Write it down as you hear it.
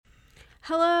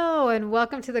Hello, and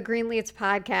welcome to the Green Leads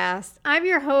Podcast. I'm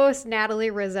your host, Natalie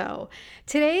Rizzo.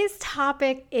 Today's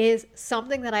topic is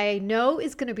something that I know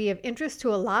is going to be of interest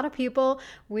to a lot of people.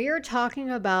 We are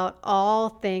talking about all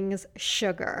things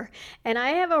sugar. And I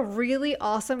have a really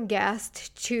awesome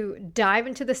guest to dive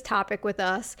into this topic with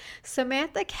us.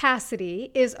 Samantha Cassidy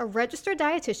is a registered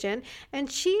dietitian,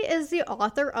 and she is the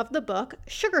author of the book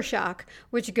Sugar Shock,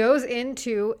 which goes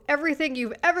into everything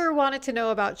you've ever wanted to know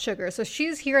about sugar. So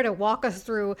she's here to walk us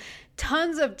through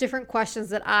tons of different questions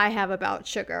that I have about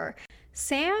sugar.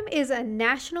 Sam is a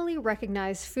nationally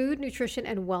recognized food, nutrition,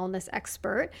 and wellness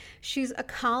expert. She's a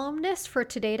columnist for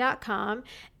Today.com,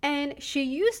 and she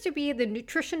used to be the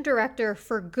nutrition director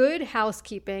for Good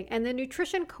Housekeeping and the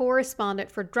nutrition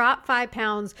correspondent for Drop 5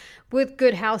 Pounds with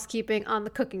Good Housekeeping on the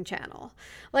Cooking Channel.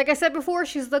 Like I said before,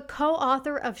 she's the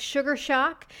co-author of Sugar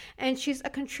Shock, and she's a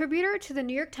contributor to the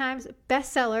New York Times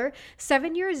bestseller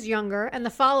 7 Years Younger and the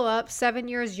follow-up 7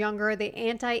 Years Younger, the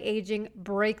Anti-Aging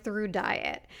Breakthrough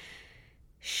Diet.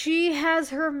 She has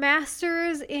her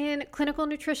master's in clinical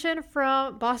nutrition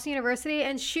from Boston University,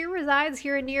 and she resides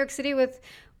here in New York City with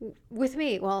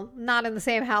me. Well, not in the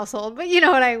same household, but you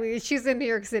know what I mean. She's in New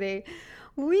York City.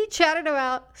 We chatted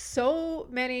about so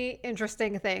many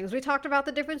interesting things. We talked about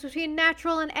the difference between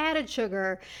natural and added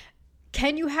sugar.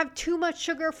 Can you have too much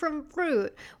sugar from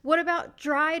fruit? What about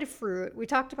dried fruit? We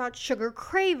talked about sugar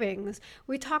cravings.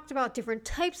 We talked about different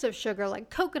types of sugar like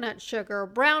coconut sugar,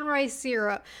 brown rice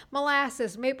syrup,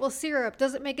 molasses, maple syrup.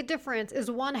 Does it make a difference?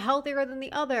 Is one healthier than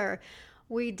the other?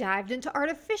 We dived into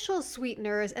artificial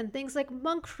sweeteners and things like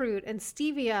monk fruit and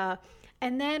stevia.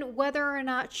 And then whether or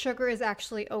not sugar is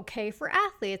actually okay for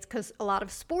athletes, because a lot of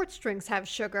sports drinks have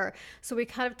sugar. So we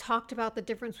kind of talked about the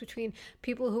difference between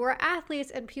people who are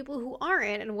athletes and people who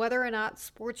aren't, and whether or not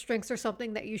sports drinks are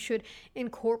something that you should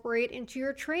incorporate into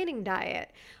your training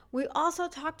diet. We also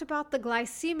talked about the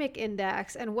glycemic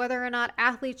index and whether or not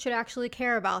athletes should actually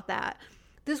care about that.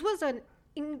 This was an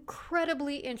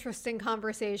incredibly interesting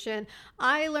conversation.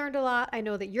 I learned a lot. I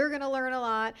know that you're going to learn a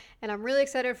lot, and I'm really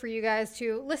excited for you guys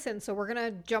to listen. So we're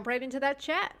going to jump right into that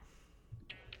chat.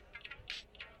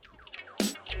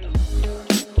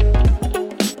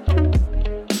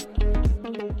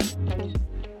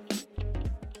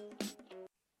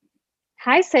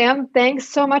 Hi, Sam. Thanks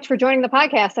so much for joining the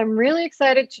podcast. I'm really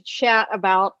excited to chat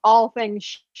about all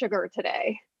things sugar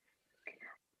today.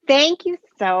 Thank you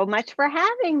so much for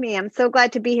having me. I'm so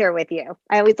glad to be here with you.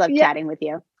 I always love chatting with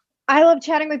you. I love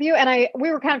chatting with you. And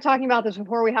we were kind of talking about this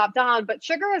before we hopped on, but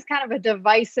sugar is kind of a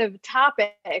divisive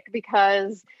topic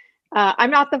because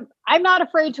I'm not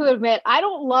afraid to admit I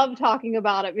don't love talking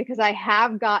about it because I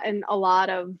have gotten a lot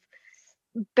of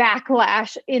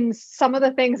backlash in some of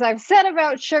the things I've said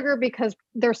about sugar, because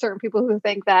there's certain people who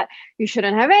think that you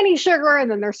shouldn't have any sugar, and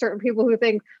then there's certain people who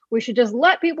think we should just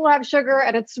let people have sugar,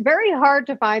 and it's very hard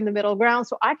to find the middle ground.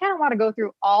 So I kind of want to go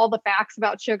through all the facts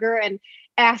about sugar and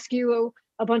ask you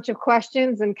a bunch of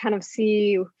questions and kind of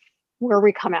see where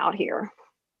we come out here.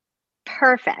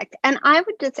 Perfect. And I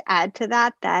would just add to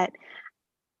that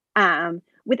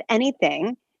with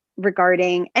anything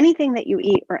regarding anything that you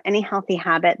eat or any healthy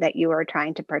habit that you are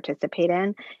trying to participate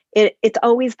in, it's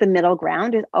always the middle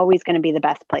ground is always going to be the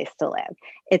best place to live.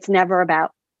 It's never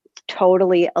about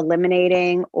totally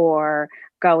eliminating or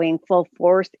going full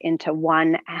force into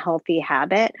one healthy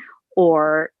habit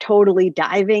or totally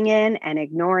diving in and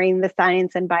ignoring the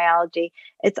science and biology.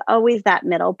 It's always that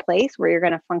middle place where you're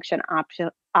going to function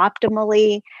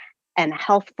optimally and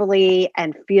healthfully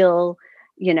and feel,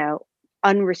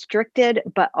 unrestricted,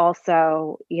 but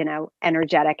also,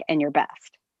 energetic and your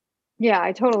best. Yeah,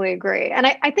 I totally agree. And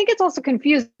I think it's also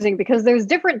confusing because there's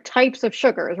different types of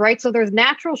sugars, right? So there's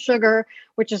natural sugar,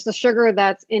 which is the sugar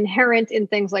that's inherent in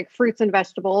things like fruits and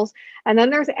vegetables. And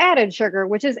then there's added sugar,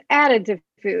 which is added to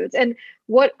foods. And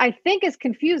what I think is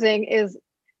confusing is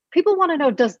people want to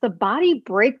know, does the body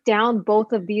break down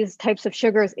both of these types of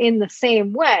sugars in the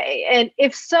same way? And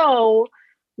if so,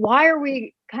 why are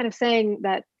we kind of saying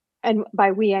that? And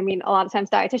by we, I mean, a lot of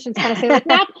times dietitians kind of say like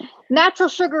natural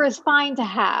sugar is fine to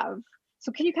have.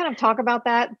 So can you kind of talk about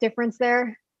that difference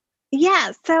there?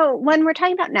 Yeah. So when we're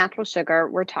talking about natural sugar,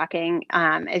 we're talking,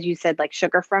 as you said, like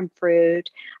sugar from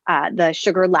fruit, the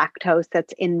sugar lactose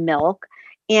that's in milk.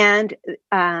 And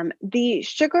the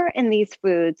sugar in these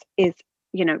foods is,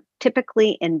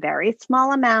 typically in very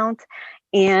small amounts,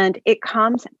 and it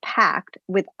comes packed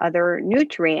with other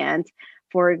nutrients.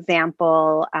 For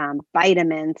example,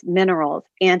 vitamins, minerals,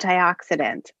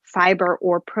 antioxidants, fiber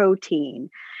or protein.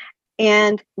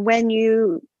 And when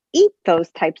you eat those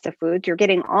types of foods, you're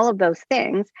getting all of those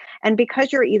things. And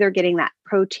because you're either getting that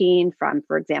protein from,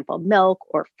 for example, milk,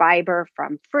 or fiber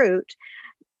from fruit,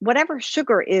 whatever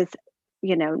sugar is,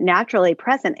 naturally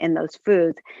present in those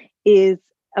foods is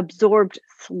absorbed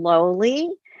slowly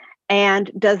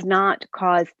and does not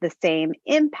cause the same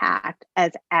impact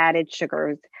as added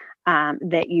sugars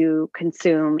that you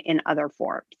consume in other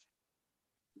forms.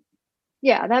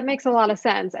 Yeah, that makes a lot of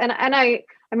sense. And I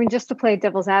mean, just to play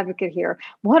devil's advocate here,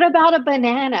 what about a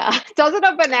banana? Doesn't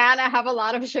a banana have a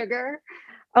lot of sugar?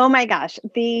 Oh my gosh,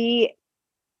 the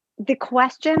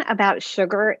question about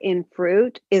sugar in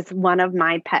fruit is one of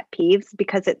my pet peeves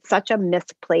because it's such a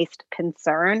misplaced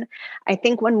concern. I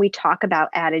think when we talk about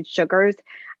added sugars,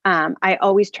 I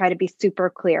always try to be super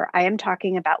clear. I am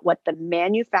talking about what the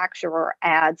manufacturer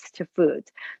adds to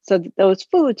foods. So those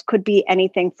foods could be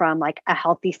anything from like a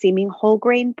healthy seeming whole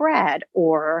grain bread,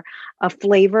 or a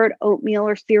flavored oatmeal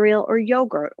or cereal or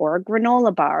yogurt, or a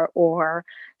granola bar, or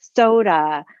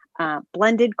soda,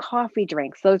 blended coffee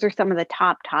drinks. Those are some of the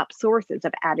top sources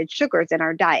of added sugars in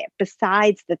our diet,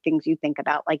 besides the things you think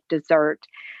about like dessert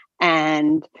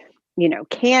and,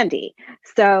 candy.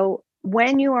 So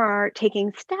when you are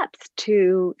taking steps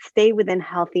to stay within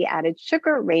healthy added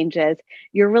sugar ranges,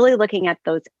 you're really looking at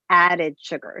those added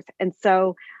sugars. And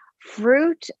so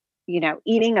fruit,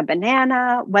 eating a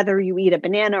banana, whether you eat a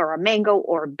banana or a mango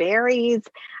or berries,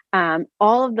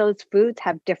 all of those foods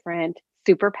have different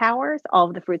superpowers, all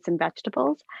of the fruits and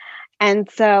vegetables. And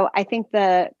so I think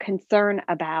the concern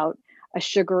about a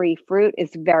sugary fruit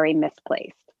is very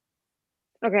misplaced.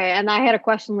 Okay, and I had a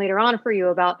question later on for you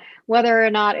about whether or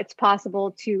not it's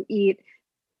possible to eat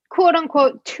quote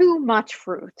unquote too much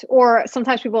fruit, or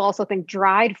sometimes people also think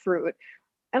dried fruit.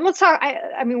 And let's talk,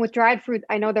 I mean, with dried fruit,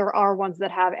 I know there are ones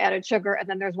that have added sugar and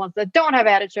then there's ones that don't have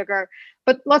added sugar.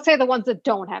 But let's say the ones that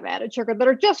don't have added sugar, that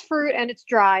are just fruit and it's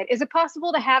dried. Is it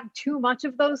possible to have too much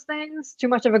of those things? Too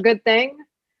much of a good thing?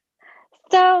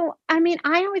 So, I mean,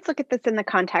 I always look at this in the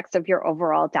context of your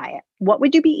overall diet. What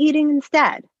would you be eating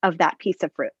instead of that piece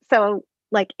of fruit? So,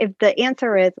 like, if the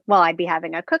answer is, well, I'd be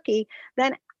having a cookie,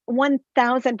 then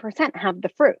 1000% have the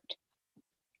fruit.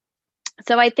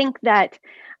 So, I think that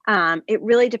it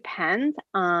really depends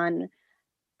on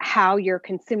how you're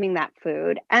consuming that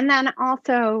food. And then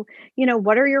also,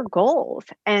 what are your goals?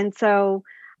 And so,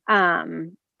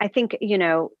 I think,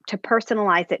 to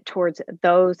personalize it towards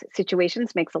those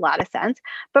situations makes a lot of sense.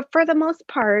 But for the most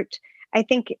part, I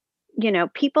think,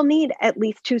 people need at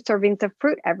least 2 servings of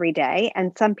fruit every day.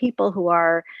 And some people who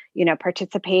are,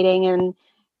 participating in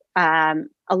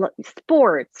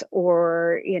sports,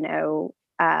 or,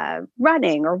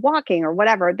 running or walking or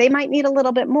whatever, they might need a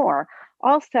little bit more.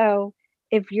 Also,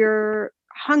 if you're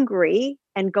hungry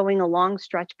and going a long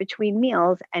stretch between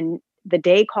meals and the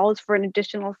day calls for an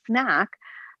additional snack,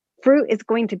 fruit is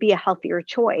going to be a healthier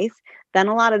choice than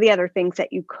a lot of the other things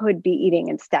that you could be eating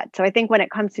instead. So I think when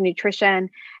it comes to nutrition,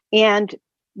 and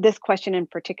this question in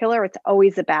particular, it's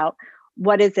always about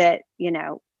what is it,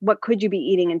 what could you be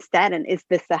eating instead? And is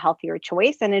this the healthier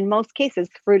choice? And in most cases,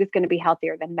 fruit is going to be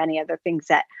healthier than many other things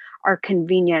that are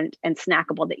convenient and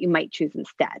snackable that you might choose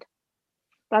instead.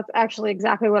 That's actually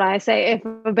exactly what I say. If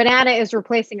a banana is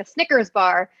replacing a Snickers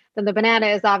bar, then the banana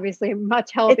is obviously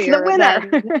much It's the healthier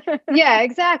winner. yeah,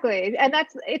 exactly. And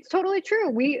it's totally true.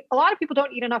 A lot of people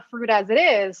don't eat enough fruit as it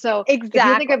is. So if you think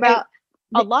Exactly. about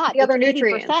A lot. the It's other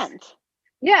nutrients. 80%.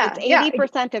 Yeah, It's yeah.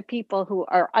 80% of people who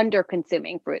are under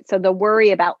consuming fruit. So the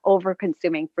worry about over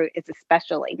consuming fruit is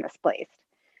especially misplaced.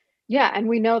 Yeah, and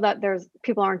we know that there's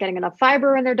people aren't getting enough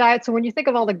fiber in their diet. So when you think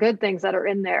of all the good things that are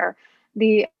in there,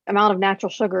 the amount of natural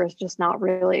sugar is just not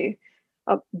really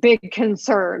a big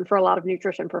concern for a lot of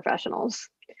nutrition professionals.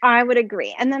 I would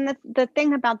agree. And then the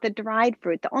thing about the dried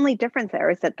fruit, the only difference there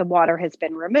is that the water has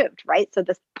been removed, right? So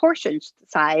the portion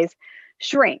size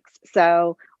shrinks.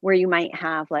 So where you might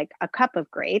have like a cup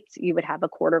of grapes, you would have a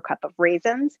quarter cup of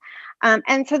raisins.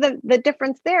 And so the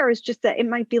difference there is just that it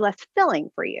might be less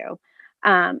filling for you.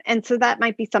 And so that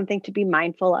might be something to be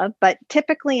mindful of. But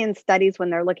typically in studies, when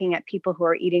they're looking at people who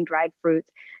are eating dried fruits,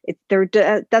 there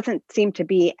doesn't seem to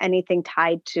be anything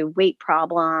tied to weight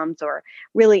problems or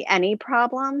really any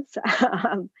problems.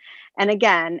 And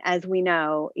again, as we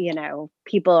know,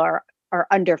 people are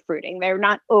under fruiting. They're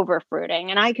not over fruiting.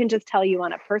 And I can just tell you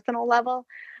on a personal level,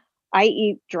 I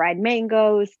eat dried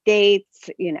mangoes, dates,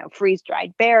 freeze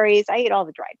dried berries. I eat all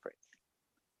the dried fruits.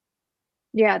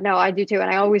 Yeah, no, I do too. And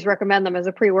I always recommend them as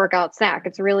a pre-workout snack.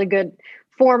 It's a really good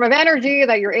form of energy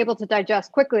that you're able to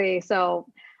digest quickly. So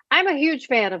I'm a huge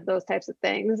fan of those types of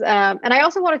things. And I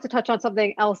also wanted to touch on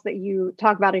something else that you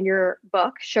talk about in your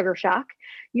book, Sugar Shock.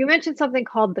 You mentioned something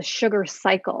called the sugar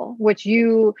cycle, which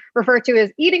you refer to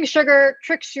as eating sugar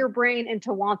tricks your brain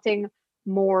into wanting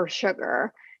more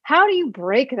sugar. How do you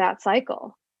break that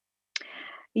cycle?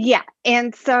 Yeah.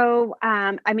 And so,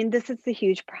 I mean, this is a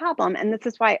huge problem. And this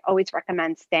is why I always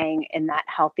recommend staying in that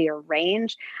healthier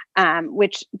range,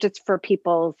 which just for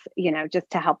people's, just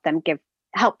to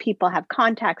help people have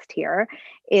context here,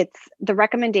 it's the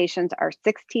recommendations are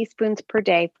 6 teaspoons per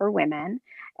day for women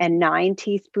and 9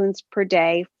 teaspoons per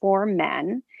day for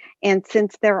men. And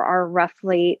since there are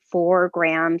roughly 4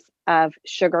 grams of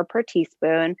sugar per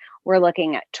teaspoon, we're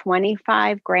looking at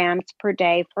 25 grams per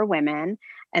day for women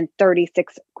and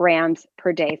 36 grams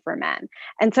per day for men.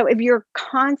 And so if you're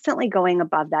constantly going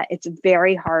above that, it's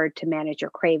very hard to manage your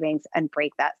cravings and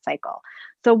break that cycle.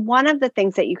 So one of the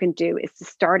things that you can do is to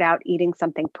start out eating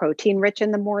something protein rich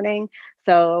in the morning.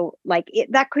 So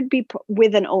that could be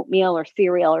with an oatmeal or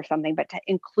cereal or something, but to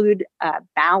include a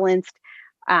balanced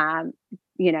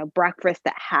breakfast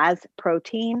that has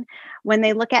protein. When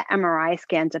they look at MRI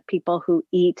scans of people who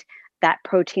eat that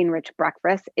protein rich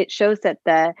breakfast, it shows that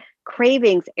the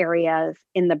cravings areas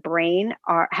in the brain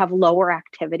have lower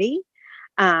activity.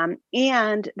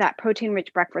 And that protein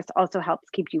rich breakfast also helps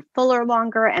keep you fuller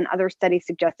longer. And other studies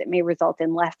suggest it may result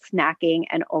in less snacking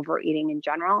and overeating in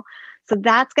general. So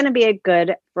that's going to be a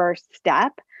good first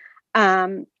step.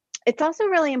 It's also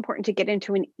really important to get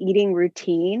into an eating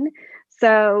routine.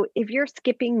 So if you're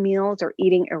skipping meals or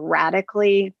eating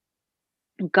erratically,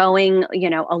 going,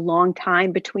 a long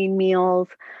time between meals,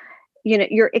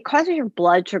 it causes your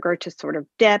blood sugar to sort of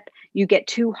dip. You get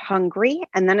too hungry,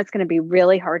 and then it's going to be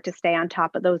really hard to stay on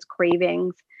top of those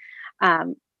cravings.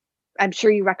 I'm sure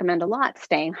you recommend a lot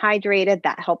staying hydrated.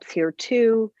 That helps here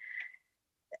too.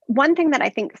 One thing that I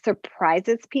think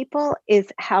surprises people is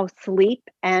how sleep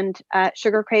and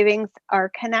sugar cravings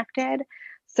are connected.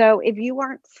 So if you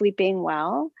aren't sleeping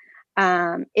well,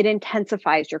 it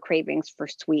intensifies your cravings for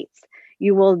sweets.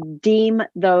 You will deem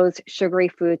those sugary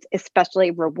foods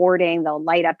especially rewarding. They'll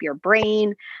light up your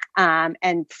brain and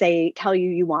tell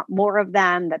you want more of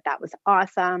them, that was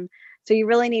awesome. So you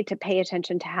really need to pay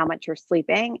attention to how much you're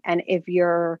sleeping. And if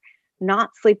you're not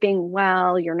sleeping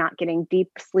well, you're not getting deep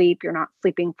sleep, you're not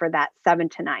sleeping for that 7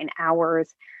 to 9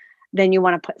 hours, then you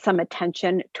want to put some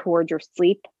attention toward your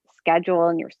sleep schedule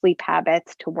and your sleep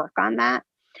habits to work on that.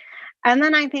 And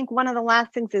then I think one of the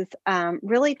last things is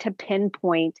really to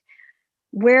pinpoint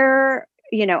where,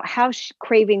 how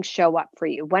cravings show up for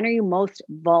you. When are you most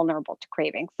vulnerable to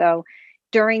cravings? So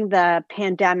during the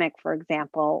pandemic, for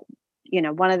example,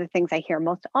 one of the things I hear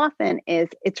most often is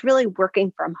it's really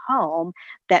working from home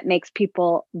that makes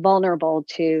people vulnerable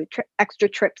to extra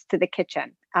trips to the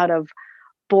kitchen out of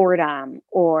boredom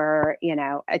or,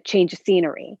 a change of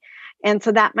scenery. And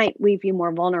so that might leave you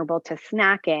more vulnerable to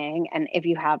snacking. And if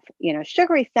you have,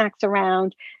 sugary snacks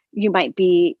around, you might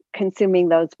be consuming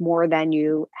those more than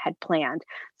you had planned.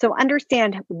 So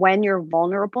understand when you're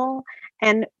vulnerable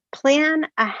and plan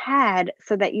ahead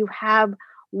so that you have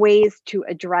ways to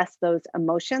address those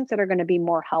emotions that are going to be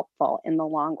more helpful in the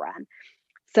long run.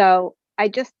 So I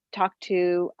just talked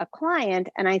to a client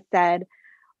and I said,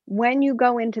 when you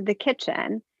go into the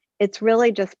kitchen, it's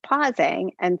really just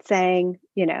pausing and saying,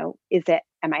 am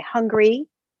I hungry,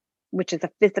 which is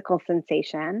a physical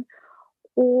sensation?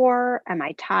 Or am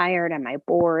I tired? Am I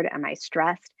bored? Am I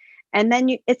stressed? And then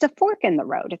it's a fork in the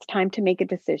road. It's time to make a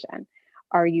decision.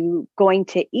 Are you going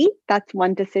to eat? That's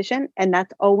one decision. And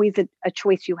that's always a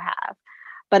choice you have.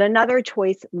 But another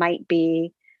choice might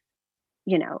be,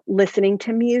 listening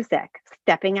to music,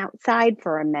 stepping outside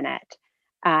for a minute,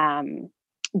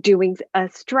 doing a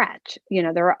stretch.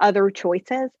 There are other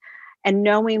choices. And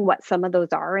knowing what some of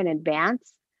those are in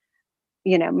advance,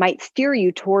 might steer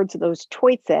you towards those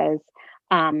choices.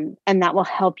 And that will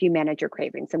help you manage your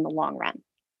cravings in the long run.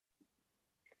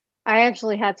 I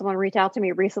actually had someone reach out to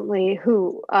me recently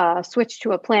who switched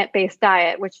to a plant-based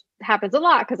diet, which happens a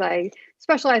lot because I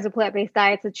specialize in plant-based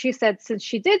diets. And she said since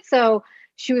she did so,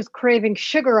 she was craving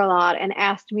sugar a lot and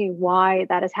asked me why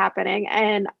that is happening.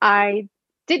 And I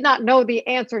did not know the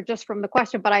answer just from the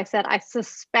question, but I said, I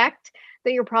suspect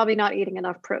that you're probably not eating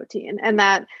enough protein. And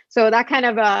that kind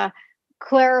of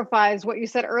clarifies what you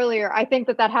said earlier. I think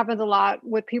that happens a lot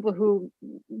with people who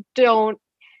don't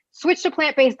switch to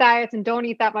plant-based diets and don't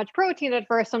eat that much protein at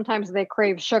first. Sometimes they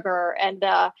crave sugar. And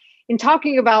in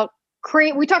talking about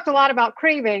we talked a lot about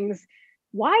cravings.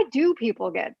 Why do people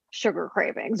get sugar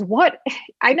cravings?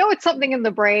 I know it's something in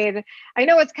the brain. I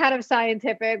know it's kind of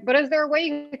scientific, but is there a way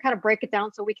you can kind of break it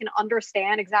down so we can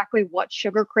understand exactly what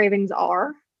sugar cravings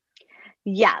are?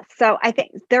 Yes. So I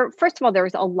think first of all,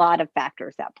 there's a lot of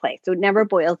factors at play. So it never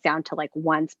boils down to like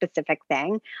one specific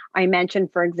thing. I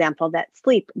mentioned, for example, that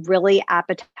sleep really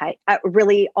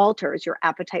alters your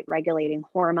appetite regulating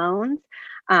hormones,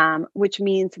 which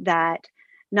means that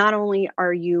not only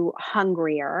are you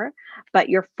hungrier, but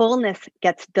your fullness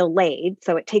gets delayed.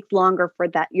 So it takes longer for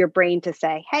that your brain to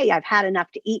say, "Hey, I've had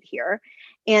enough to eat here."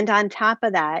 And on top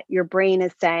of that, your brain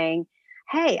is saying,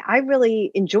 "Hey, I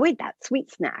really enjoyed that sweet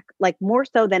snack, like more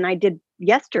so than I did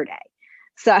yesterday."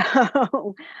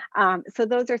 So, so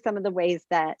those are some of the ways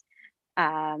that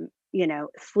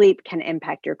sleep can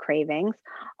impact your cravings.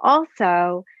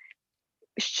 Also,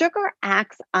 sugar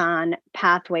acts on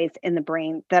pathways in the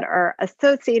brain that are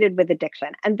associated with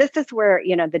addiction, and this is where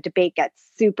the debate gets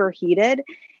super heated.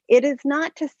 It is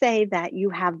not to say that you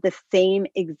have the same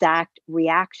exact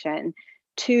reaction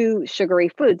to sugary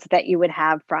foods that you would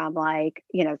have from, like,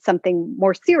 something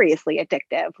more seriously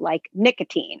addictive like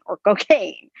nicotine or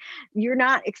cocaine. You're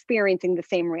not experiencing the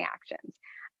same reactions.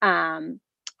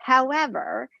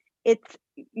 However, it's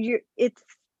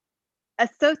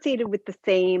associated with the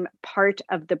same part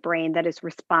of the brain that is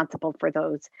responsible for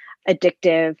those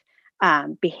addictive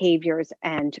behaviors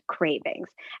and cravings.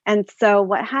 And so,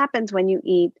 what happens when you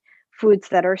eat foods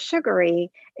that are sugary,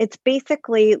 it's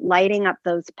basically lighting up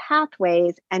those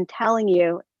pathways and telling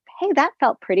you, "Hey, that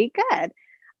felt pretty good.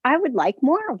 I would like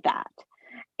more of that."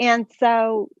 And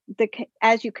so,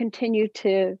 as you continue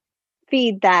to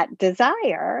feed that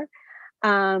desire,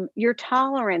 your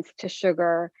tolerance to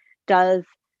sugar does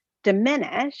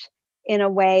diminish in a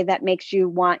way that makes you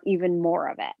want even more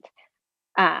of it.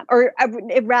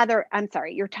 Rather, I'm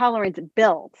sorry, your tolerance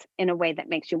builds in a way that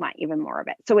makes you want even more of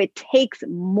it. So it takes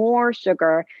more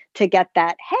sugar to get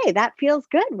that, "Hey, that feels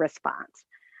good" response.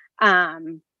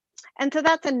 Um, and so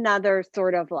that's another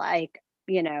sort of like,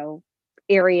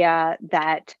 area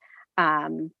that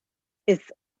um, is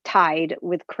tied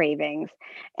with cravings.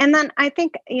 And then I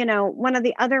think, one of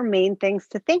the other main things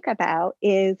to think about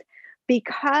is,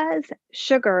 because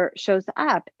sugar shows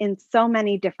up in so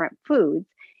many different foods,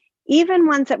 even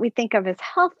ones that we think of as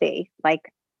healthy,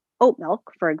 like oat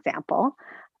milk, for example,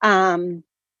 um,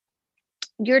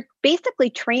 you're basically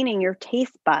training your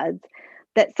taste buds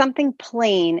that something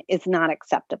plain is not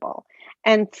acceptable.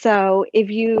 And so if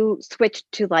you switch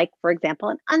to, like, for example,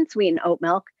 an unsweetened oat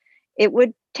milk, it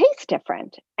would taste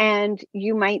different. And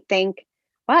you might think,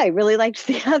 "Well, I really liked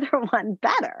the other one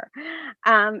better."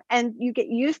 And you get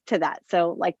used to that.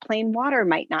 So, like, plain water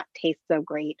might not taste so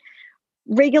great.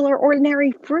 Regular,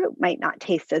 ordinary fruit might not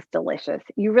taste as delicious.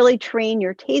 You really train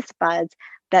your taste buds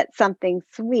that something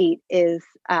sweet is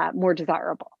more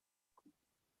desirable.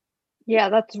 Yeah,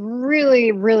 that's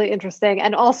really, really interesting.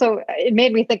 And also, it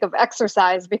made me think of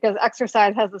exercise because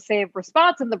exercise has the same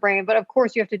response in the brain, but of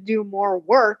course, you have to do more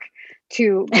work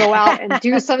to go out and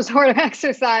do some sort of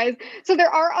exercise. So,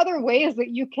 there are other ways that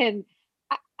you can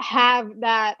have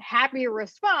that happy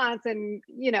response and,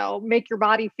 make your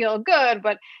body feel good.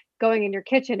 But going in your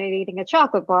kitchen and eating a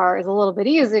chocolate bar is a little bit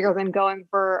easier than going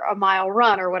for a mile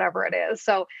run or whatever it is.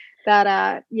 So,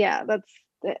 yeah,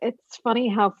 it's funny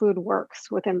how food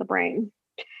works within the brain.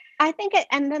 I think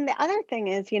and then the other thing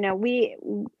is,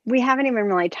 we haven't even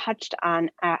really touched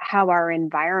on how our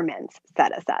environments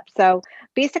set us up. So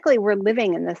basically, we're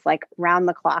living in this like round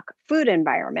the clock food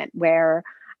environment where,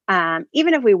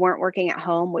 even if we weren't working at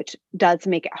home, which does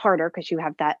make it harder because you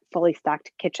have that fully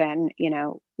stocked kitchen,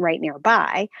 right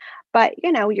nearby. But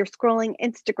you're scrolling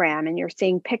Instagram and you're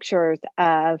seeing pictures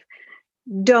of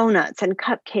donuts and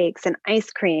cupcakes and ice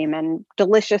cream and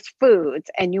delicious foods,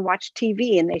 and you watch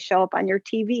TV and they show up on your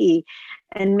TV,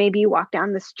 and maybe you walk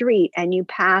down the street and you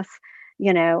pass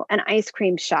an ice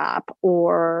cream shop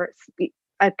or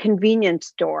a convenience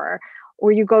store,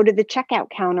 or you go to the checkout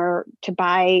counter to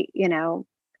buy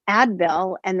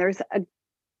Advil, and there's a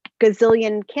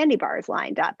gazillion candy bars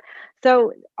lined up.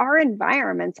 So our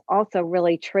environments also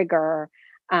really trigger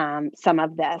some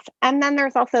of this. And then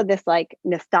there's also this like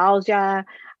nostalgia,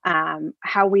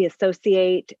 how we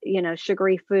associate,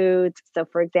 sugary foods. So,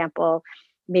 for example,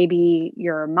 maybe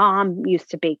your mom used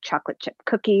to bake chocolate chip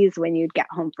cookies when you'd get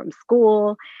home from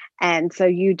school. And so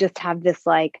you just have this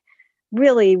like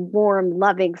really warm,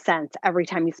 loving sense every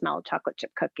time you smell a chocolate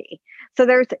chip cookie. So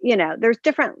there's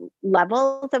different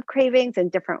levels of cravings and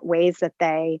different ways that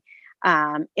they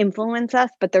influence us,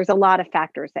 but there's a lot of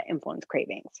factors that influence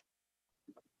cravings.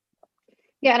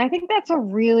 Yeah, and I think that's a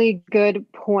really good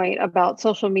point about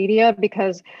social media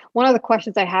because one of the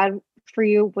questions I had for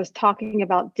you was talking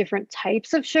about different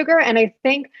types of sugar. And I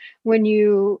think when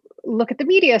you look at the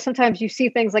media, sometimes you see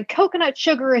things like coconut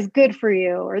sugar is good for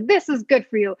you, or this is good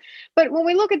for you. But when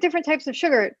we look at different types of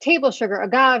sugar, table sugar,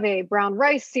 agave, brown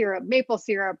rice syrup, maple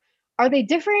syrup, are they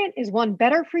different? Is one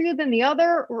better for you than the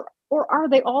other? Or are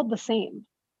they all the same?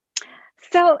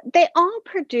 So they all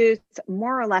produce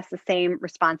more or less the same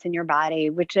response in your body,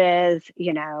 which is,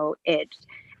 it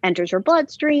enters your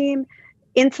bloodstream,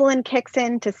 insulin kicks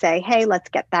in to say, hey, let's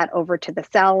get that over to the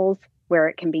cells where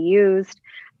it can be used.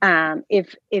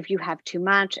 If you have too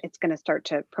much, it's going to start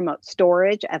to promote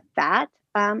storage of fat,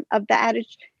 of the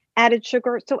added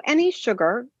sugar. So any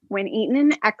sugar, when eaten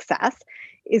in excess,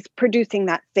 is producing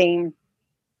that same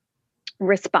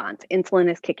response. Insulin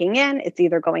is kicking in; it's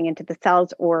either going into the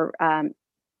cells or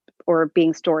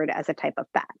being stored as a type of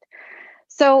fat.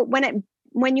 So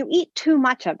when you eat too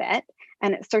much of it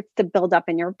and it starts to build up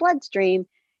in your bloodstream,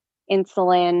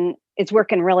 insulin is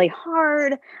working really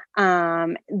hard.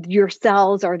 Your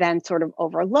cells are then sort of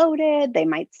overloaded. They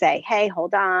might say, hey,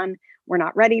 hold on, we're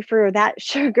not ready for that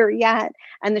sugar yet.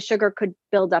 And the sugar could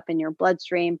build up in your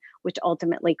bloodstream, which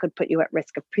ultimately could put you at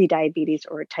risk of prediabetes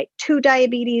or type 2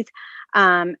 diabetes.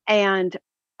 And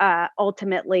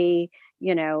ultimately,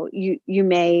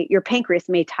 your pancreas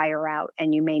may tire out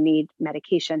and you may need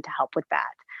medication to help with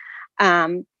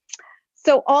that.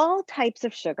 So all types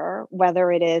of sugar,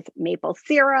 whether it is maple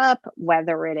syrup,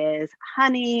 whether it is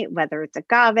honey, whether it's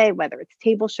agave, whether it's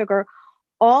table sugar,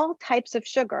 all types of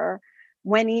sugar,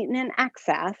 when eaten in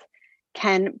excess,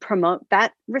 can promote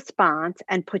that response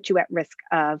and put you at risk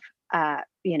of,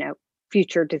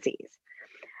 future disease.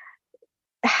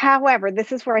 However,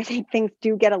 this is where I think things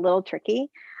do get a little tricky,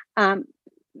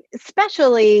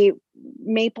 especially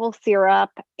maple syrup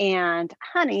and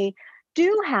honey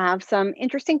do have some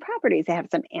interesting properties. They have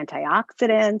some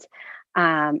antioxidants.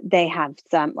 They have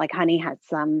some, like honey has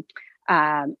some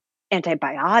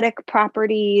antibiotic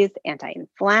properties,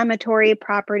 anti-inflammatory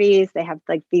properties. They have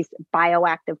like these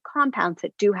bioactive compounds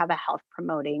that do have a health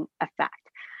promoting effect.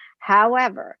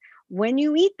 However, when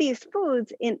you eat these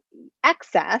foods in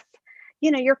excess,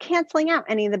 you're canceling out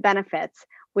any of the benefits,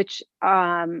 which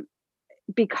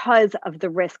because of the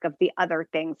risk of the other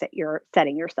things that you're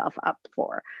setting yourself up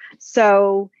for.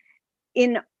 So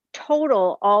in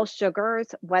total, all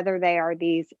sugars, whether they are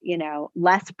these,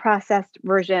 less processed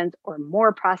versions or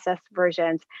more processed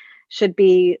versions, should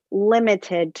be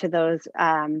limited to those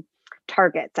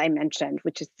targets I mentioned,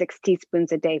 which is 6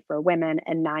 teaspoons a day for women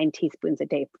and 9 teaspoons a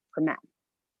day for men.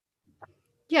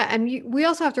 Yeah, and we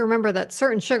also have to remember that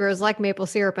certain sugars, like maple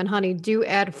syrup and honey, do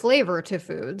add flavor to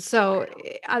food. So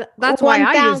that's why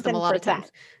I use them a lot of 1000%.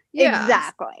 times. Yeah,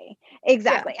 Exactly. yeah,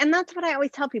 Exactly. And that's what I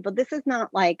always tell people. This is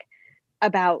not like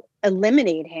about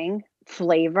eliminating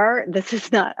flavor. This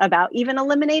is not about even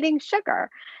eliminating sugar.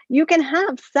 You can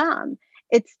have some.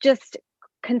 It's just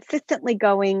consistently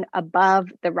going above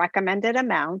the recommended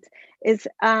amount is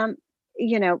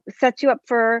sets you up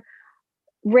for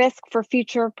risk for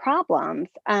future problems.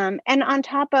 And on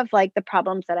top of like the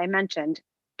problems that I mentioned,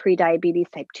 pre-diabetes,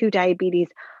 type 2 diabetes,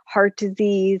 heart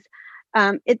disease,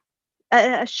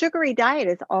 a sugary diet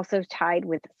is also tied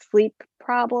with sleep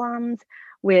problems,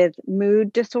 with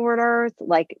mood disorders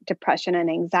like depression and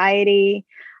anxiety,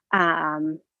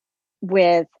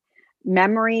 with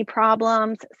memory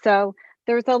problems. So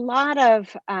there's a lot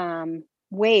of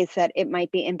ways that it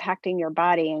might be impacting your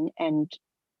body and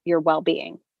your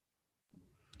well-being.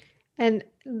 and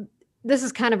this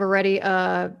is kind of already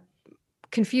a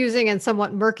confusing and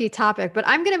somewhat murky topic, but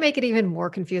I'm going to make it even more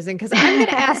confusing because I'm going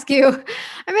to ask you, I'm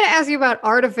going to ask you about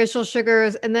artificial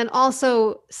sugars and then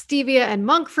also stevia and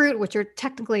monk fruit, which are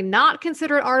technically not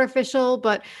considered artificial,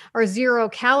 but are 0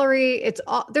 calorie.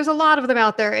 There's a lot of them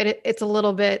out there, and it's a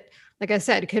little bit, like I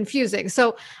said, confusing.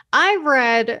 So I've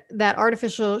read that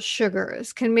artificial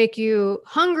sugars can make you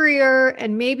hungrier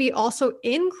and maybe also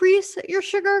increase your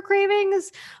sugar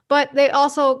cravings, but they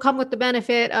also come with the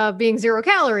benefit of being 0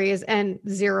 calories and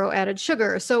 0 added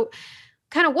sugar. So,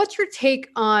 kind of what's your take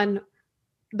on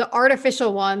the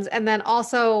artificial ones? And then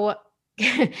also,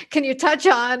 can you touch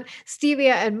on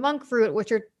stevia and monk fruit,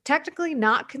 which are technically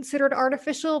not considered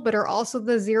artificial, but are also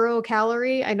the 0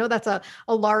 calorie? I know that's a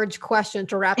large question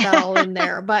to wrap that all in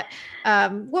there, but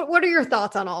what are your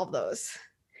thoughts on all of those?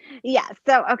 Yeah.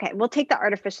 So, okay, we'll take the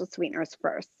artificial sweeteners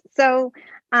first. So,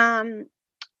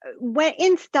 when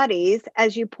in studies,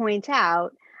 as you point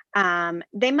out,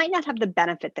 they might not have the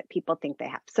benefit that people think they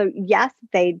have. So, yes,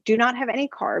 they do not have any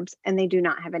carbs and they do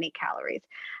not have any calories.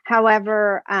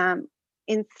 However,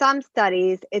 in some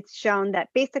studies, it's shown that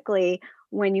basically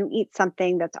when you eat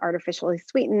something that's artificially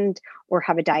sweetened or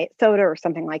have a diet soda or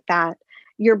something like that,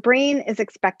 your brain is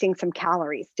expecting some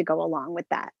calories to go along with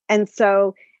that. And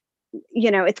so,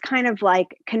 it's kind of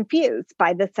like confused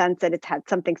by the sense that it's had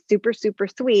something super, super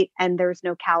sweet and there's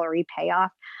no calorie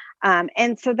payoff.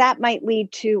 And so that might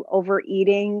lead to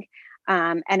overeating,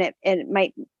 and it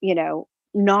might,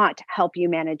 not help you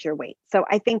manage your weight. So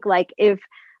I think like if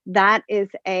that is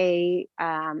if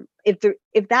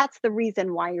that's the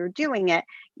reason why you're doing it,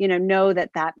 know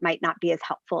that that might not be as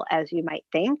helpful as you might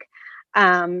think.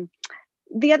 Um,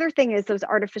 the other thing is those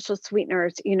artificial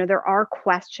sweeteners, there are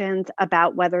questions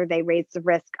about whether they raise the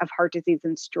risk of heart disease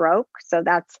and stroke. So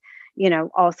that's,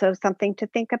 also something to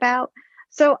think about.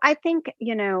 So I think,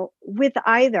 with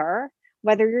either,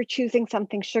 whether you're choosing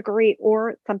something sugary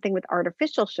or something with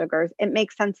artificial sugars, it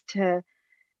makes sense to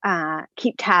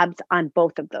keep tabs on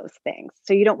both of those things.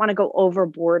 So you don't want to go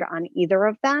overboard on either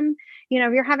of them.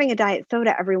 If you're having a diet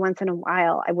soda every once in a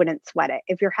while, I wouldn't sweat it.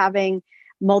 If you're having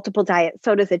multiple diet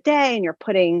sodas a day and you're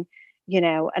putting,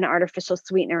 an artificial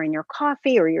sweetener in your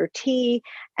coffee or your tea,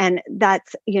 and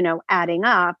that's, adding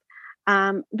up,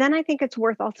 then I think it's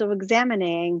worth also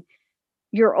examining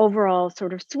your overall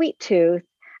sort of sweet tooth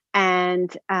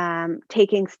and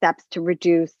taking steps to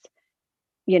reduce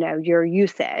your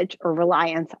usage or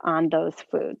reliance on those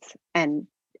foods and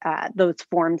those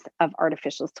forms of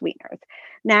artificial sweeteners.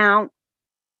 Now,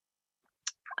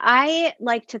 I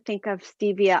like to think of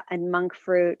stevia and monk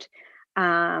fruit.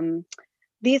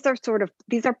 These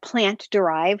are plant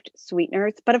derived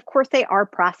sweeteners, but of course they are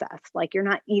processed. Like you're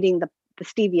not eating the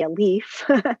stevia leaf.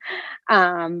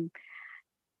 um,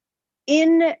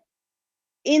 in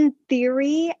in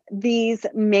theory, these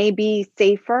may be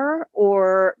safer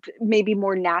or maybe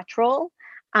more natural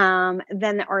than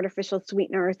the artificial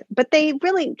sweeteners, but they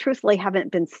really, truthfully,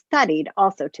 haven't been studied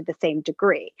also to the same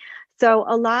degree. So,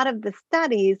 a lot of the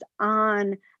studies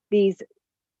on these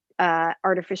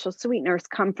artificial sweeteners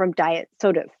come from diet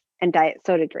sodas and diet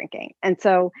soda drinking. And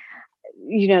so,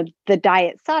 the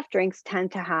diet soft drinks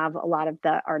tend to have a lot of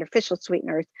the artificial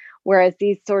sweeteners, whereas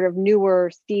these sort of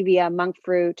newer stevia, monk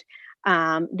fruit,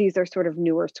 these are sort of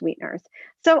newer sweeteners.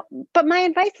 So, but my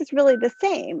advice is really the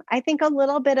same. I think a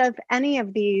little bit of any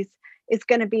of these is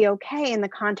going to be okay in the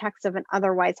context of an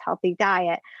otherwise healthy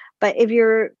diet. But if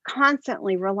you're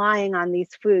constantly relying on these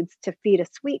foods to feed a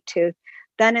sweet tooth,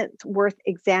 then it's worth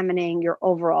examining your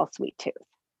overall sweet tooth.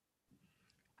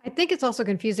 I think it's also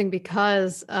confusing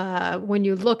because when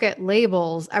you look at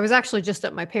labels, I was actually just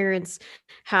at my parents'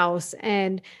 house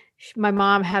and my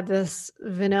mom had this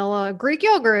vanilla Greek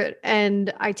yogurt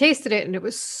and I tasted it and it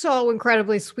was so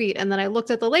incredibly sweet. And then I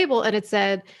looked at the label and it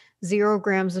said 0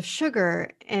 grams of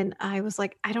sugar. And I was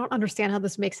like, I don't understand how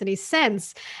this makes any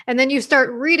sense. And then you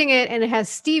start reading it and it has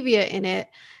stevia in it,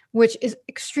 which is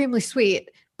extremely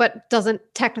sweet but doesn't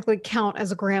technically count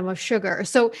as a gram of sugar.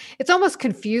 So it's almost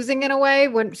confusing in a way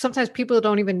when sometimes people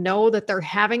don't even know that they're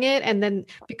having it. And then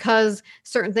because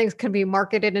certain things can be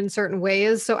marketed in certain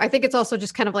ways. So I think it's also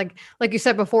just kind of like you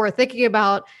said before, thinking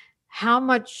about how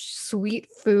much sweet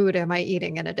food am I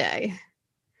eating in a day?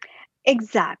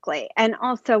 Exactly. And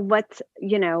also,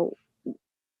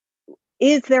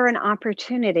 is there an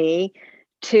opportunity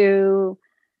to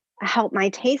help my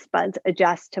taste buds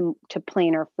adjust to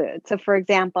plainer food? So, for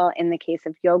example, in the case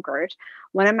of yogurt,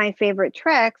 one of my favorite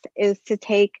tricks is to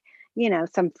take,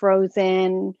 some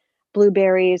frozen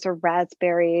blueberries or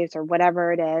raspberries or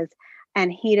whatever it is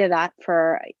and heat it up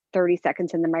for 30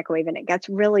 seconds in the microwave. And it gets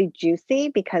really juicy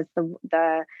because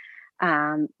the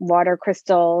water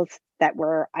crystals that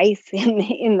were ice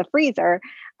in the freezer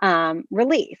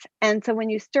release. And so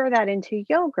when you stir that into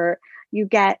yogurt, you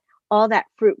get all that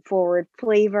fruit forward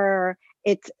flavor.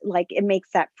 It's like it makes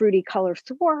that fruity color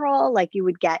swirl like you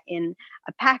would get in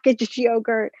a packaged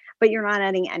yogurt, but you're not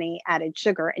adding any added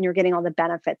sugar and you're getting all the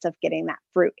benefits of getting that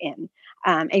fruit in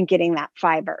and getting that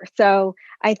fiber. So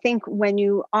I think when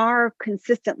you are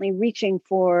consistently reaching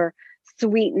for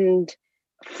sweetened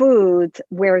foods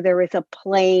where there is a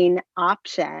plain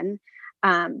option,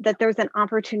 that there's an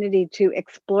opportunity to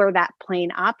explore that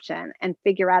plain option and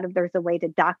figure out if there's a way to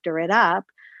doctor it up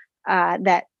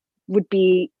that would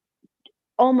be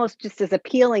almost just as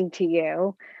appealing to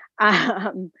you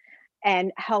um,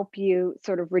 and help you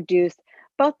sort of reduce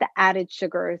both the added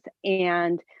sugars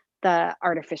and the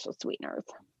artificial sweeteners.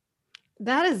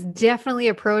 That is definitely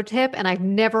a pro tip, and I've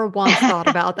never once thought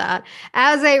about that.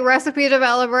 As a recipe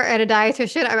developer and a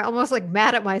dietitian, I'm almost like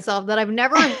mad at myself that I've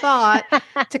never thought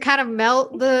to kind of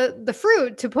melt the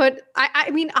fruit to put. I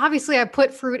mean, obviously, I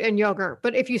put fruit in yogurt,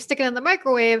 but if you stick it in the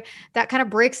microwave, that kind of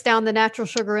breaks down the natural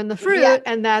sugar in the Yeah. fruit,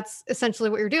 and that's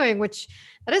essentially what you're doing. Which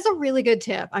that is a really good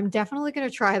tip. I'm definitely going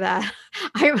to try that.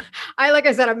 I like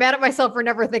I said, I'm mad at myself for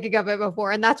never thinking of it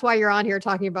before, and that's why you're on here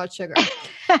talking about sugar.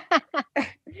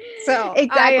 So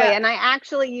Exactly. And I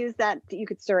actually use that. You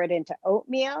could stir it into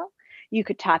oatmeal. You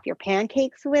could top your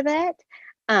pancakes with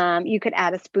it. You could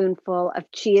add a spoonful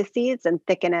of chia seeds and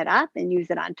thicken it up and use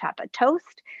it on top of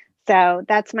toast. So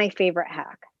that's my favorite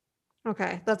hack.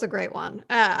 Okay, that's a great one.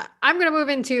 I'm going to move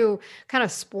into kind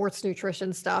of sports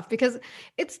nutrition stuff because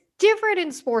it's different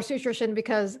in sports nutrition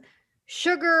because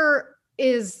sugar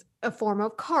is a form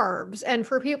of carbs. And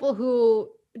for people who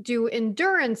do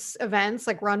endurance events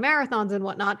like run marathons and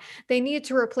whatnot, they need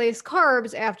to replace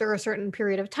carbs after a certain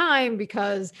period of time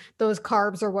because those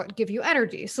carbs are what give you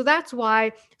energy. So that's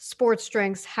why sports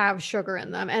drinks have sugar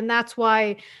in them. And that's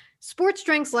why sports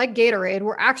drinks like Gatorade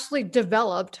were actually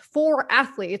developed for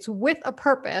athletes with a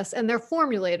purpose and they're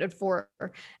formulated for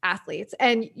athletes.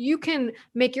 And you can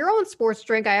make your own sports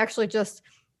drink. I actually just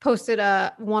posted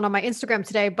one on my Instagram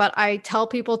today, but I tell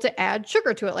people to add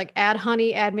sugar to it, like add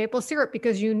honey, add maple syrup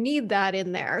because you need that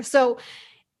in there. So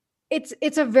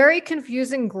it's a very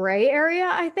confusing gray area,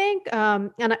 I think.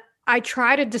 And I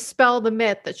try to dispel the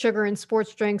myth that sugar in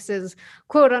sports drinks is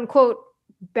quote unquote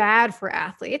bad for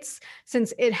athletes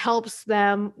since it helps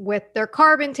them with their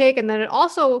carb intake and then it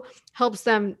also helps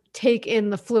them take in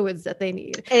the fluids that they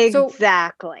need.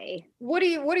 Exactly. So what do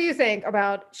you think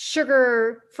about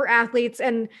sugar for athletes?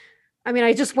 And I mean,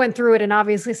 I just went through it and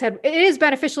obviously said it is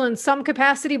beneficial in some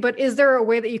capacity, but is there a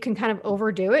way that you can kind of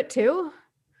overdo it too?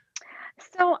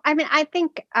 So, I mean, I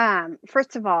think,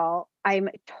 first of all, I'm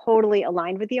totally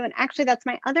aligned with you. And actually, that's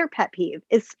my other pet peeve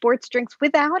is sports drinks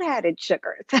without added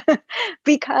sugars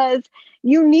because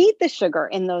you need the sugar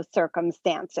in those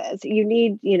circumstances. You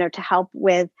need, to help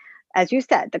with, as you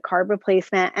said, the carb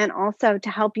replacement and also to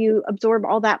help you absorb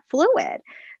all that fluid.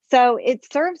 So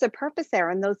it serves a purpose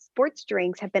there. And those sports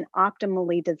drinks have been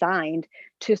optimally designed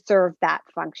to serve that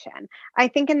function. I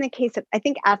think in the case of, I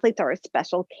think athletes are a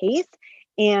special case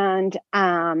and,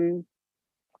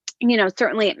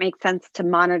 certainly it makes sense to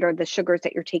monitor the sugars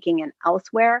that you're taking in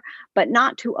elsewhere, but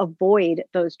not to avoid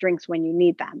those drinks when you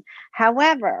need them.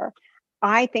 However,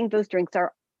 I think those drinks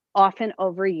are often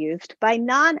overused by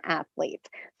non-athletes.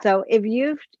 So if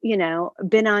you've,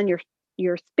 been on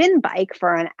your spin bike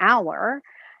for an hour,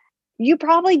 you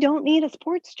probably don't need a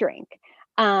sports drink.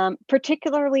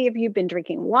 Particularly if you've been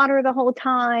drinking water the whole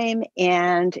time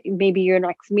and maybe your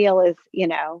next meal is,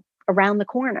 around the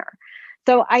corner.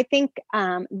 So I think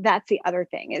that's the other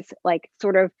thing is like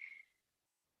sort of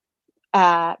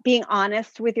being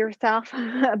honest with yourself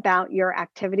about your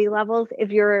activity levels.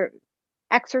 If you're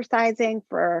exercising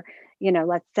for,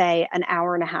 let's say an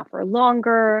hour and a half or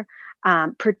longer,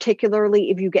 particularly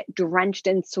if you get drenched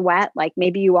in sweat, like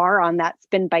maybe you are on that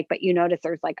spin bike, but you notice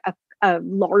there's like a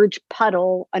large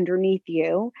puddle underneath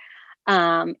you.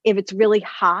 If it's really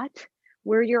hot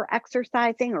where you're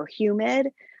exercising or humid,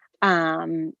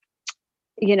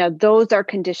 those are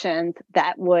conditions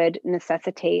that would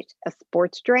necessitate a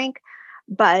sports drink.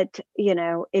 But,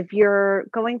 if you're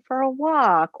going for a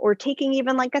walk or taking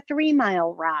even like a 3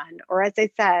 mile run, or as I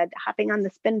said, hopping on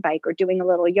the spin bike or doing a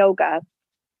little yoga,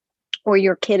 or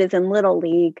your kid is in little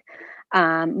league,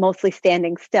 mostly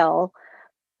standing still,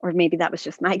 or maybe that was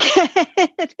just my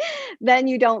kid, then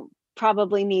you don't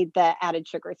probably need the added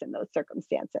sugars in those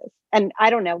circumstances. And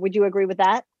I don't know, would you agree with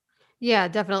that? Yeah,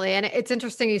 definitely. And it's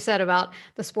interesting you said about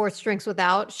the sports drinks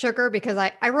without sugar because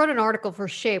I wrote an article for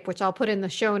Shape, which I'll put in the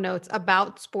show notes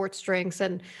about sports drinks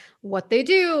and what they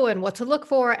do and what to look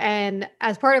for. And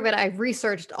as part of it, I've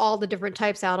researched all the different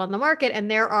types out on the market,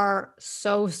 and there are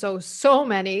so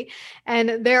many.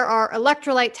 And there are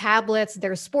electrolyte tablets,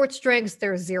 there's sports drinks,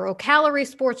 there's 0 calorie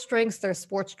sports drinks, there's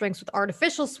sports drinks with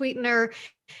artificial sweetener,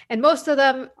 and most of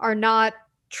them are not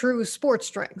true sports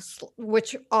drinks,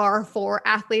 which are for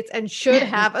athletes and should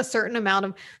have a certain amount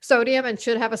of sodium and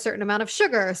should have a certain amount of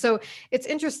sugar. So it's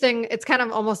interesting. It's kind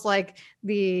of almost like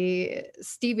the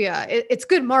stevia. It's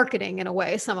good marketing in a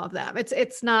way, some of them.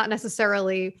 It's not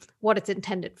necessarily what it's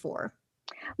intended for.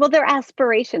 Well, they're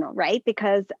aspirational, right?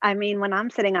 Because I mean, when I'm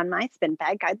sitting on my spin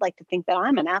bag, I'd like to think that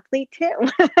I'm an athlete too.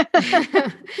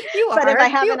 You But if I are.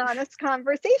 have an honest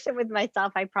conversation with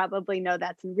myself, I probably know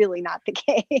that's really not the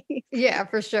case. Yeah,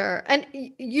 for sure. And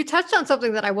you touched on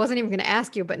something that I wasn't even going to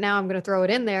ask you, but now I'm going to throw it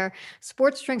in there.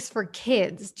 Sports drinks for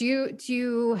kids. Do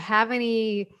you have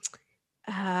any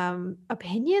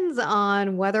opinions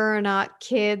on whether or not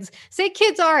kids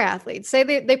are athletes, say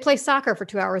they play soccer for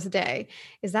 2 hours a day?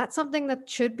 Is that something that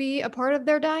should be a part of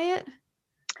their diet?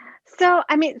 So,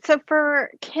 I mean, so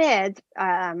for kids,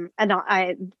 and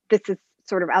this is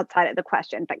sort of outside of the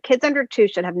question, but kids under 2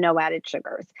 should have no added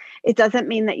sugars. It doesn't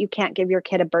mean that you can't give your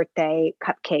kid a birthday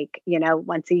cupcake,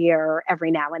 once a year or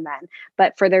every now and then,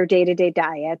 but for their day-to-day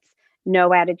diets,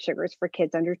 no added sugars for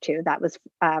kids under 2. That was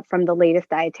from the latest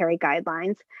dietary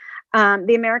guidelines.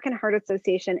 The American Heart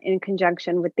Association, in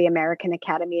conjunction with the American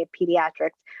Academy of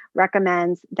Pediatrics,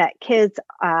 recommends that kids'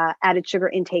 added sugar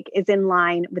intake is in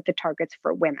line with the targets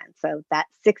for women. So that's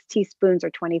 6 teaspoons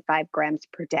or 25 grams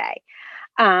per day.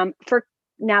 For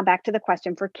now, back to the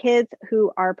question for kids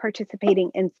who are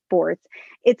participating in sports,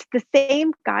 it's the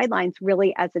same guidelines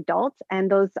really as adults. And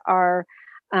those are,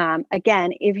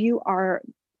 again, if you are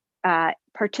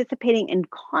participating in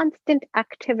constant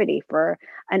activity for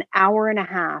an hour and a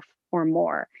half or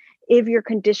more, if your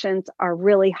conditions are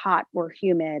really hot or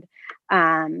humid,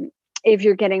 um, if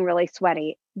you're getting really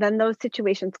sweaty, then those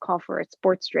situations call for a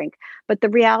sports drink. But the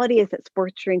reality is that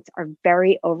sports drinks are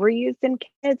very overused in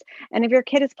kids. And if your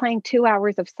kid is playing 2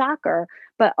 hours of soccer,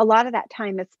 but a lot of that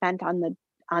time is spent on the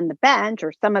bench,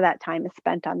 or some of that time is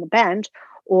spent on the bench,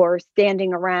 or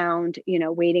standing around,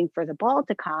 waiting for the ball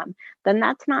to come, then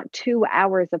that's not 2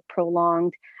 hours of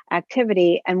prolonged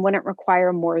activity and wouldn't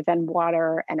require more than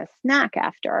water and a snack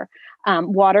after,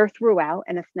 water throughout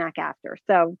and a snack after.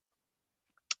 So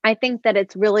I think that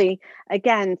it's really,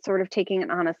 again, sort of taking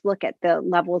an honest look at the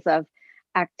levels of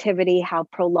activity, how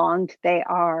prolonged they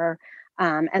are,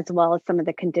 as well as some of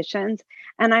the conditions.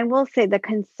 And I will say the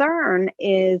concern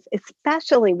is,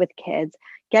 especially with kids,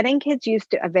 getting kids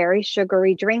used to a very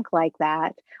sugary drink like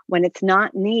that when it's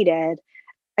not needed,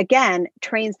 again,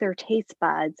 trains their taste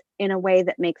buds in a way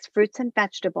that makes fruits and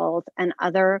vegetables and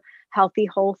other healthy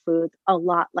whole foods a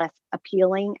lot less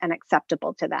appealing and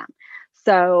acceptable to them.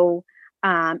 So,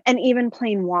 and even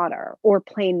plain water or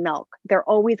plain milk, they're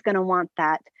always going to want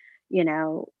that, you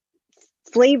know,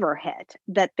 flavor hit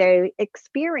that they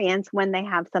experience when they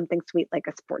have something sweet like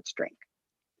a sports drink.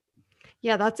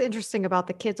 Yeah, that's interesting about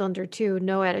the kids under 2,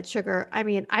 no added sugar. I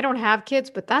mean, I don't have kids,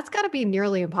 but that's gotta be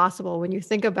nearly impossible when you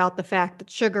think about the fact that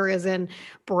sugar is in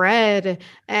bread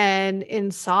and in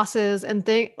sauces and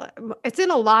it's in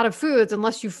a lot of foods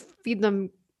unless you feed them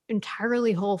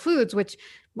entirely whole foods, which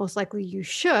most likely you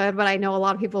should, but I know a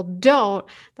lot of people don't.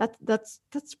 That's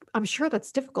I'm sure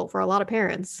that's difficult for a lot of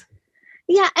parents.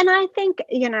 Yeah, and I think,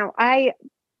 I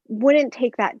wouldn't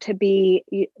take that to be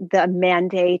the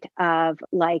mandate of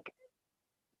like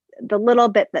the little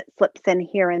bit that slips in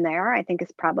here and there, I think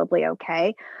is probably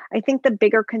okay. I think the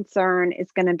bigger concern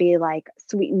is going to be like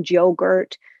sweetened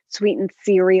yogurt, sweetened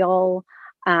cereal.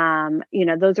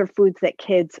 Those are foods that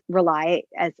kids rely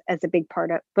on as a big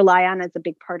part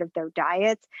of their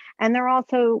diets. And they're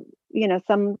also,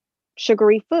 some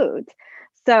sugary foods.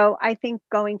 So I think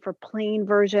going for plain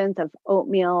versions of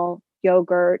oatmeal,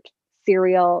 yogurt,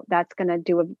 cereal, that's going to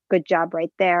do a good job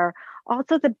right there.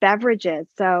 Also the beverages.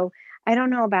 So I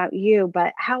don't know about you,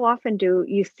 but how often do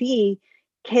you see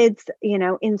kids,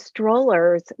 in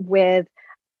strollers with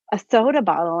a soda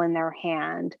bottle in their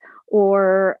hand,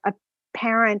 or a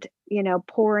parent,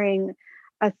 pouring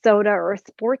a soda or a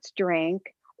sports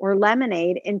drink or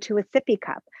lemonade into a sippy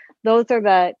cup? Those are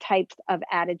the types of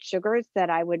added sugars that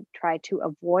I would try to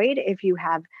avoid if you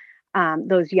have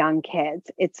those young kids.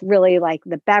 It's really like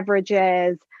the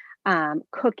beverages,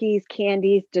 cookies,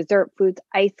 candies, dessert foods,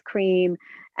 ice cream,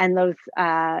 and those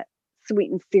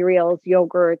sweetened cereals,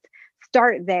 yogurts.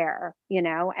 Start there,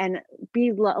 and be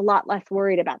a lot less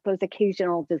worried about those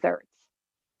occasional desserts.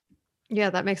 Yeah,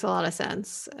 that makes a lot of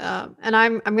sense. And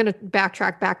I'm going to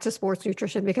backtrack back to sports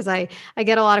nutrition because I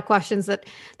get a lot of questions that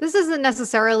this isn't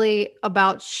necessarily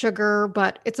about sugar,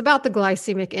 but it's about the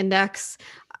glycemic index.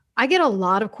 I get a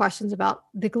lot of questions about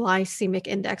the glycemic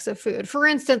index of food. For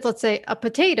instance, let's say a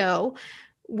potato,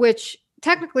 which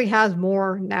technically has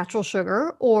more natural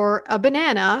sugar, or a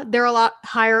banana, they're a lot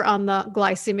higher on the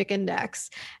glycemic index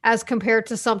as compared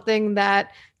to something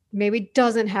that maybe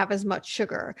doesn't have as much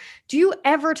sugar. Do you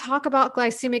ever talk about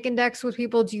glycemic index with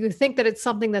people? Do you think that it's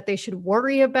something that they should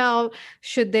worry about?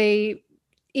 Should they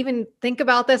even think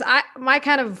about this? My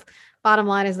kind of bottom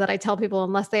line is that I tell people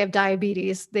unless they have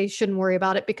diabetes, they shouldn't worry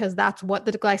about it because that's what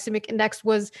the glycemic index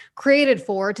was created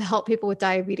for, to help people with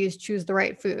diabetes choose the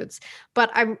right foods. But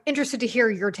I'm interested to hear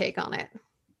your take on it.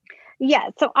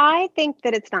 Yeah, so I think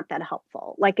that it's not that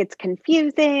helpful. Like it's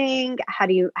confusing.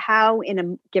 How in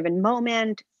a given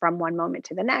moment, from one moment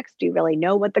to the next, do you really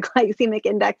know what the glycemic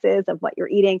index is of what you're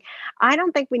eating? I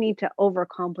don't think we need to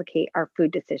overcomplicate our food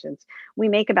decisions. We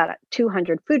make about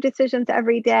 200 food decisions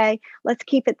every day. Let's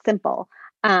keep it simple.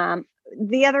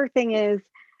 The other thing is,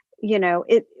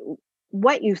 it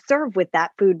what you serve with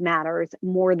that food matters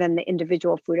more than the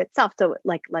individual food itself. So,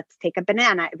 like, let's take a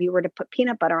banana. If you were to put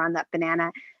peanut butter on that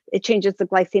banana, it changes the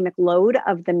glycemic load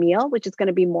of the meal, which is going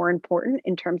to be more important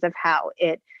in terms of how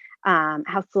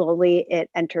slowly it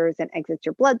enters and exits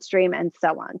your bloodstream, and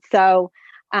so on. So,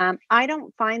 I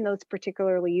don't find those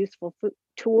particularly useful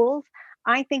tools.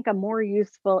 I think a more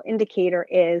useful indicator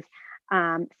is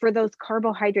for those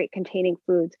carbohydrate containing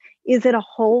foods. Is it a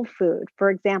whole food? For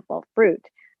example, fruit,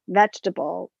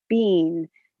 vegetable, bean,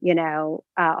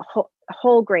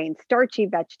 whole grain, starchy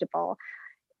vegetable.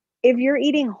 If you're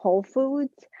eating whole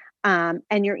foods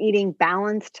and you're eating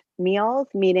balanced meals,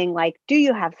 meaning like, do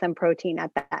you have some protein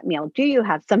at that meal? Do you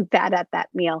have some fat at that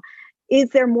meal? Are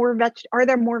there more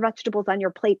vegetables on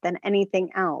your plate than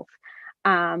anything else?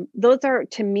 Those are,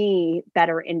 to me,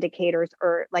 better indicators,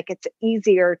 or like it's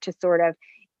easier to sort of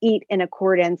eat in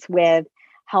accordance with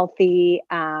healthy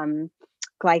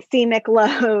glycemic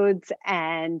loads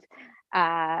and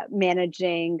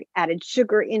managing added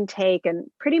sugar intake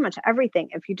and pretty much everything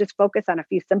if you just focus on a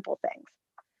few simple things.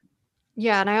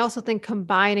 Yeah, and I also think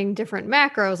combining different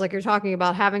macros, like you're talking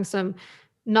about, having some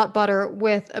nut butter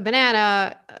with a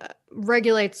banana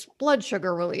regulates blood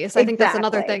sugar release. I think that's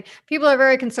another thing. Exactly. People are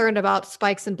very concerned about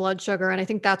spikes in blood sugar, and I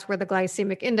think that's where the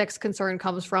glycemic index concern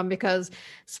comes from, because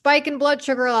spike in blood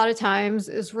sugar a lot of times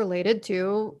is related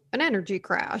to an energy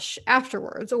crash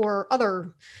afterwards or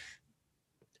other,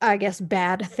 I guess,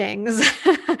 bad things.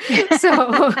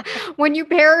 So when you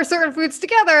pair certain foods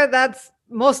together, that's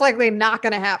most likely not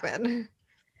going to happen.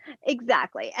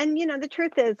 Exactly. And the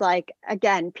truth is, like,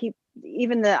 again,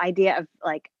 even the idea of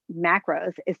like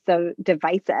macros is so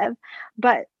divisive,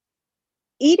 but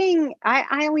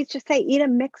I always just say eat a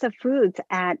mix of foods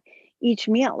at each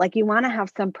meal. Like, you want to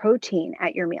have some protein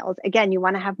at your meals. Again, you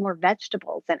want to have more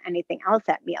vegetables than anything else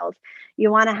at meals. You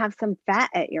want to have some fat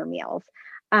at your meals.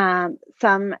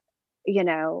 Some, you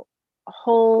know,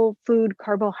 whole food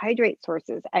carbohydrate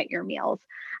sources at your meals.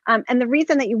 And the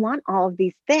reason that you want all of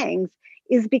these things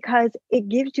is because it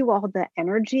gives you all the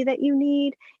energy that you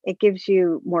need. It gives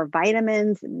you more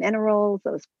vitamins, minerals,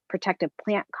 those protective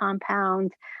plant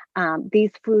compounds.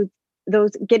 These foods,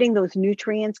 those getting those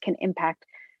nutrients can impact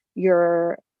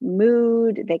your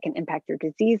mood, they can impact your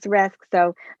disease risk.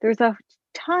 So there's a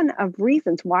ton of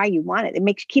reasons why you want it.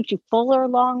 It keeps you fuller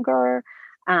longer.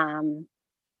 Um,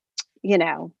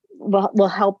 will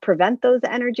help prevent those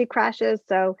energy crashes.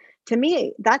 So to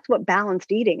me, that's what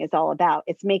balanced eating is all about.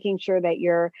 It's making sure that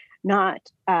you're not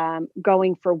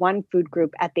going for one food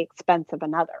group at the expense of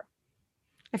another.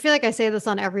 I feel like I say this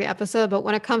on every episode, but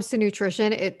when it comes to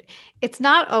nutrition, it's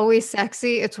not always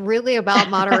sexy. It's really about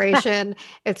moderation.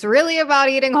 It's really about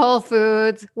eating whole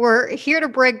foods. We're here to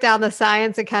break down the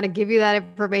science and kind of give you that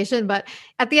information, but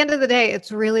at the end of the day,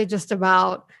 it's really just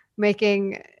about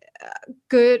making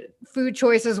good food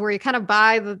choices where you kind of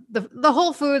buy the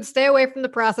whole food, stay away from the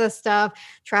processed stuff,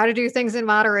 try to do things in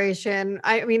moderation.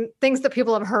 I mean, things that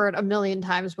people have heard a million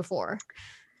times before.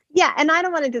 Yeah, and I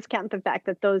don't want to discount the fact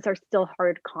that those are still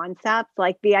hard concepts.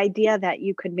 Like the idea that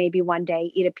you could maybe one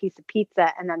day eat a piece of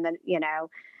pizza and then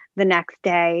the next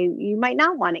day you might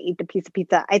not want to eat the piece of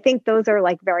pizza. I think those are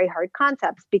like very hard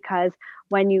concepts because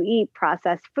when you eat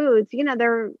processed foods,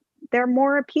 they're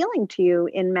more appealing to you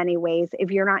in many ways if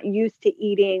you're not used to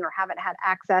eating or haven't had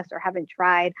access or haven't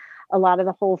tried a lot of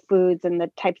the whole foods and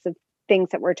the types of things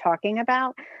that we're talking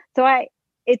about. So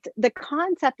it's the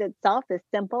concept itself is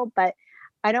simple, but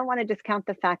I don't want to discount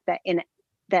the fact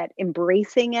that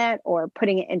embracing it or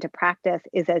putting it into practice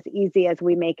is as easy as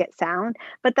we make it sound.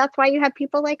 But that's why you have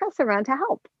people like us around to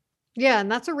help. Yeah,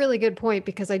 and that's a really good point,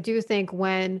 because I do think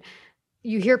when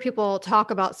you hear people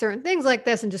talk about certain things like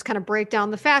this and just kind of break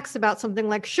down the facts about something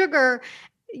like sugar,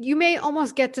 you may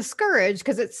almost get discouraged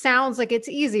because it sounds like it's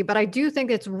easy. But I do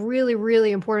think it's really,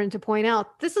 really important to point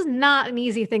out this is not an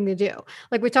easy thing to do.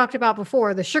 Like we talked about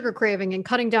before, the sugar craving and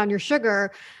cutting down your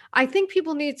sugar. I think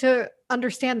people need to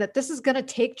understand that this is going to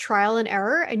take trial and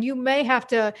error, and you may have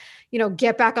to,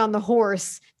 get back on the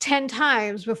horse 10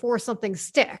 times before something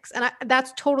sticks. And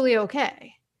that's totally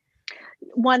okay.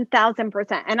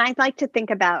 1000%. And I like to think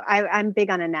about, I'm big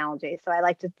on analogies. So I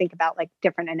like to think about like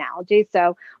different analogies.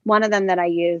 So one of them that I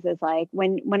use is like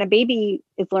when a baby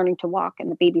is learning to walk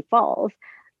and the baby falls,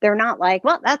 they're not like,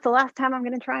 well, that's the last time I'm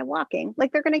going to try walking.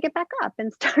 Like they're going to get back up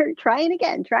and start trying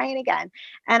again, trying again.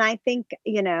 And I think,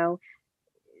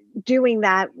 doing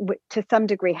that to some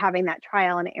degree, having that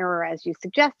trial and error, as you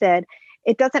suggested,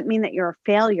 it doesn't mean that you're a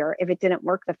failure if it didn't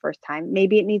work the first time.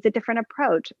 Maybe it needs a different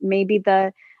approach. Maybe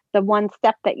the one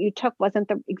step that you took wasn't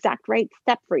the exact right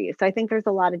step for you. So I think there's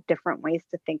a lot of different ways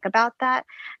to think about that.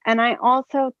 And I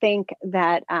also think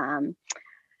that,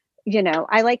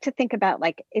 I like to think about,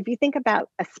 like, if you think about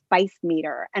a spice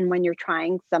meter and when you're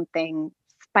trying something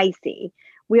spicy,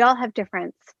 we all have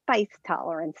different spice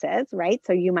tolerances, right?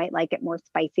 So you might like it more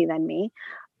spicy than me,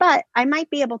 but I might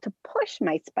be able to push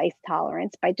my spice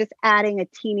tolerance by just adding a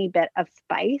teeny bit of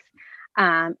spice.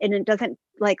 And it doesn't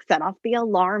like set off the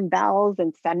alarm bells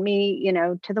and send me,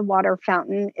 to the water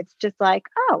fountain. It's just like,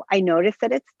 oh, I notice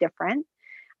that it's different.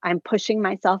 I'm pushing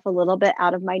myself a little bit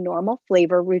out of my normal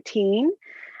flavor routine.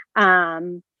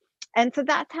 And so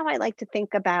that's how I like to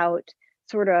think about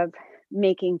sort of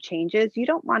making changes. You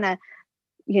don't want to,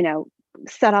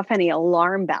 set off any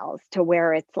alarm bells to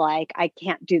where it's like, I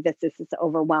can't do this. This is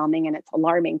overwhelming and it's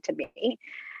alarming to me.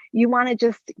 You want to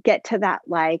just get to that,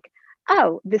 like,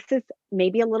 oh, this is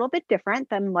maybe a little bit different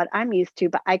than what I'm used to,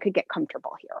 but I could get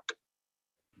comfortable here.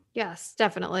 Yes,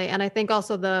 definitely. And I think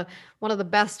also one of the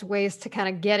best ways to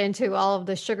kind of get into all of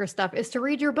the sugar stuff is to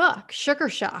read your book, Sugar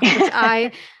Shock, which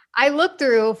I looked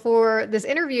through for this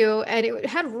interview, and it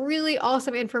had really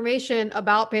awesome information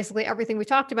about basically everything we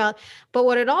talked about. But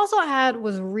what it also had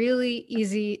was really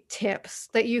easy tips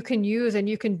that you can use and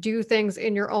you can do things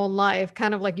in your own life.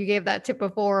 Kind of like you gave that tip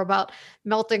before about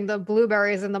melting the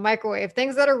blueberries in the microwave,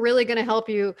 things that are really going to help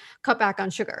you cut back on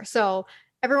sugar. So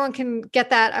everyone can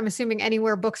get that, I'm assuming,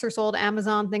 anywhere books are sold,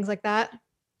 Amazon, things like that.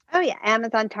 Oh yeah,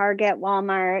 Amazon, Target,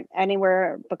 Walmart,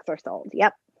 anywhere books are sold.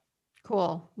 Yep.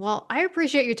 Cool. Well, I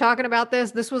appreciate you talking about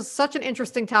this. This was such an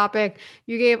interesting topic.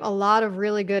 You gave a lot of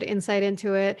really good insight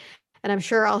into it. And I'm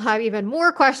sure I'll have even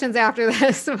more questions after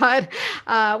this. But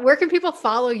where can people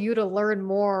follow you to learn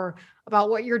more about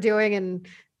what you're doing and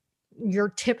your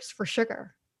tips for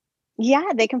sugar? Yeah,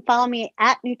 they can follow me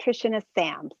at Nutritionist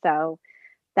Sam. So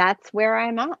that's where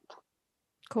I'm at.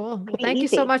 Cool. Well, thank you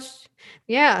so much.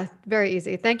 Yeah, very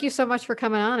easy. Thank you so much for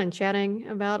coming on and chatting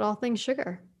about all things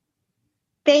sugar.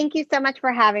 Thank you so much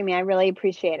for having me. I really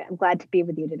appreciate it. I'm glad to be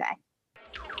with you today.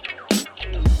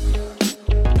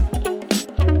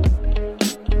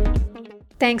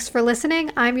 Thanks for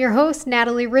listening. I'm your host,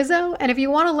 Natalie Rizzo. And if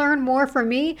you want to learn more from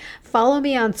me, follow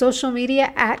me on social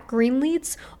media at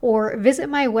Greenleats or visit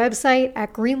my website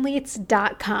at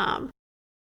greenleats.com.